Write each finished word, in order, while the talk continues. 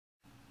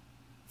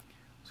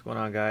What's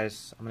going on,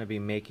 guys? I'm going to be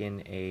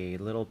making a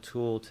little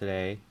tool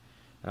today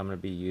that I'm going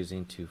to be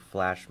using to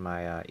flash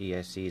my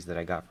ESCs that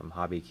I got from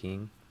Hobby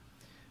King.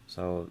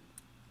 So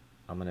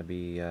I'm going to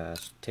be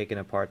taking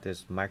apart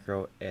this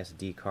micro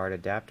SD card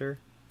adapter,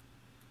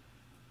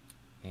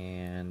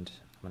 and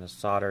I'm going to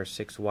solder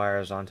 6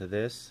 wires onto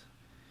this.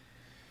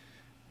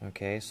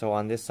 Okay, so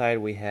on this side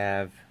we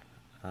have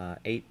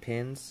 8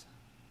 pins,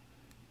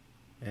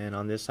 and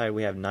on this side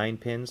we have 9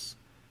 pins.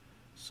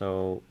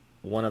 So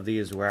one of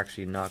these we're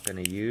actually not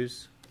going to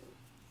use,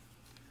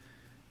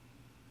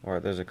 or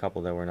there's a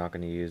couple that we're not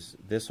going to use.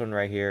 This one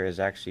right here is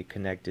actually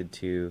connected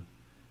to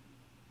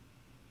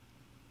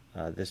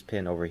this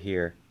pin over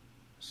here,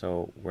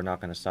 so we're not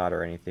going to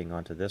solder anything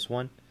onto this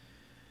one.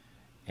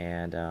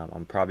 And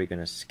I'm probably going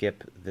to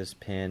skip this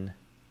pin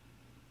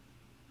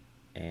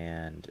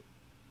and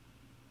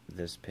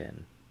this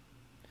pin.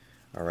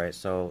 Alright,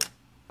 so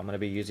I'm going to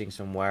be using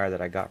some wire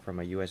that I got from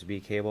a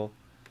USB cable.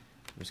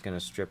 I'm just going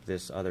to strip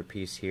this other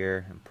piece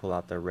here and pull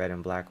out the red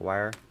and black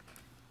wire,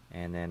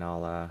 and then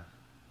I'll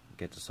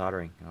get to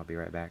soldering, and I'll be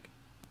right back.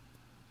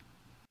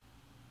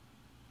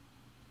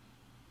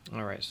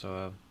 Alright,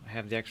 so I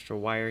have the extra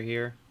wire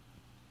here,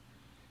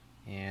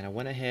 and I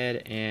went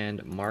ahead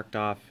and marked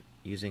off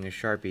using a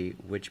Sharpie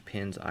which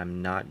pins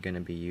I'm not going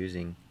to be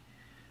using.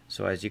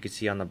 So as you can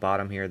see on the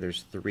bottom here,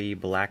 there's 3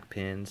 black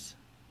pins,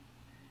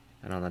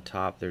 and on the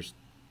top there's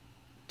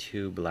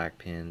 2 black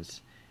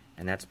pins,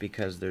 and that's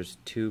because there's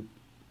 2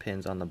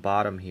 pins on the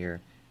bottom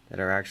here that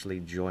are actually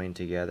joined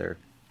together.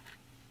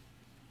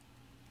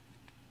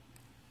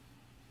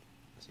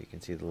 So you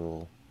can see the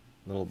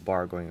little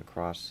bar going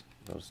across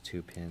those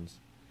 2 pins.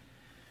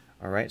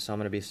 Alright, so I'm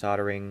going to be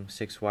soldering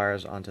 6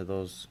 wires onto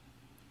those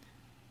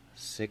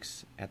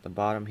 6 at the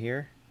bottom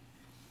here,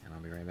 and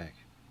I'll be right back.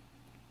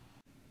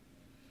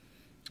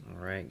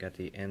 Alright, got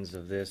the ends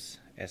of this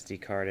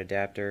SD card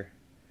adapter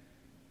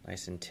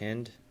nice and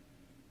tinned,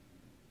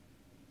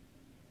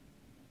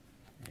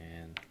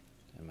 and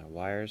my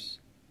wires.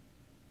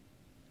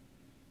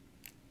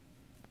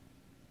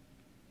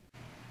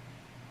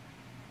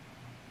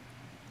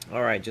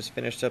 Alright, just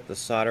finished up the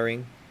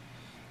soldering,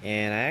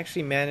 and I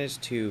actually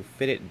managed to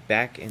fit it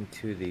back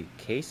into the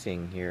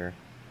casing here.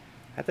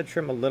 I had to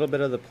trim a little bit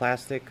of the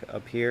plastic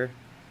up here,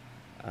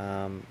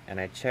 and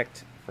I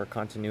checked for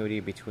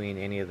continuity between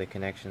any of the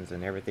connections,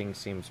 and everything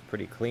seems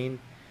pretty clean.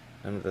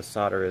 None of the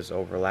solder is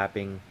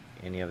overlapping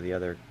any of the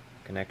other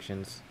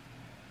connections.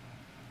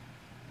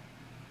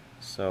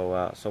 So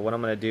what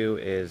I'm going to do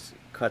is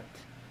cut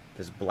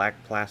this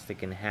black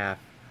plastic in half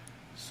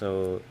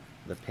so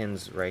the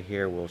pins right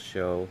here will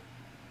show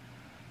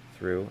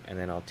through, and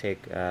then I'll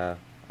take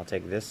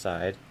this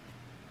side,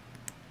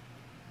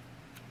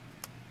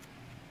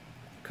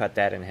 cut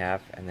that in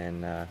half, and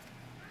then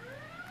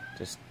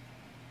just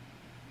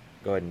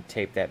go ahead and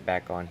tape that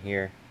back on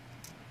here,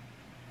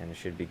 and it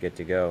should be good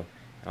to go.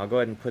 And I'll go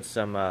ahead and put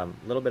some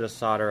little bit of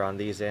solder on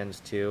these ends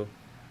too.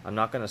 I'm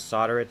not going to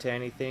solder it to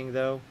anything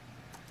though.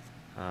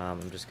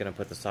 I'm just going to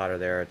put the solder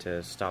there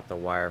to stop the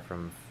wire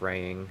from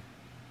fraying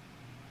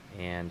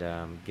and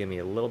give me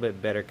a little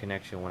bit better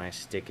connection when I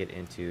stick it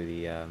into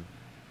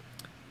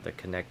the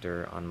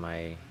connector on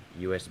my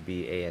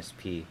USB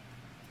ASP.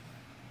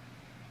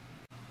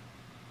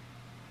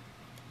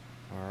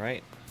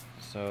 Alright,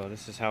 so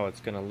this is how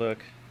it's going to look.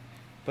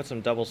 Put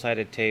some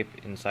double-sided tape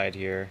inside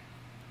here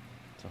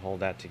to hold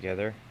that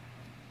together.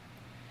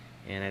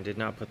 And I did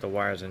not put the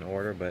wires in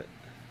order, but it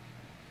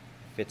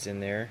fits in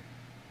there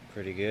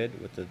pretty good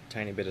with the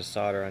tiny bit of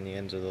solder on the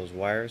ends of those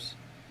wires.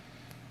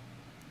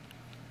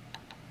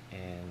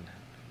 And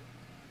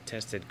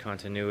tested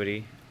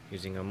continuity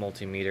using a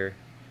multimeter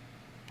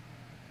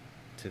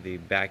to the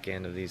back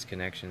end of these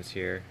connections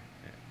here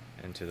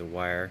and to the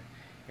wire.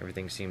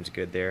 Everything seems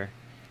good there.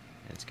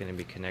 And it's going to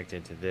be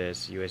connected to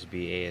this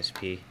USB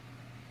ASP.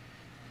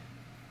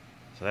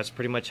 So that's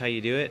pretty much how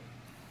you do it.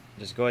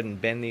 Just go ahead and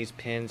bend these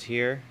pins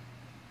here,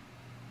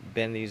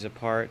 bend these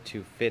apart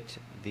to fit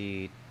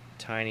the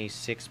tiny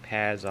 6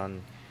 pads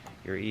on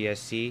your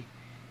ESC,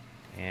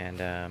 and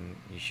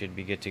you should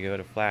be good to go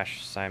to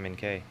flash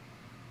SimonK.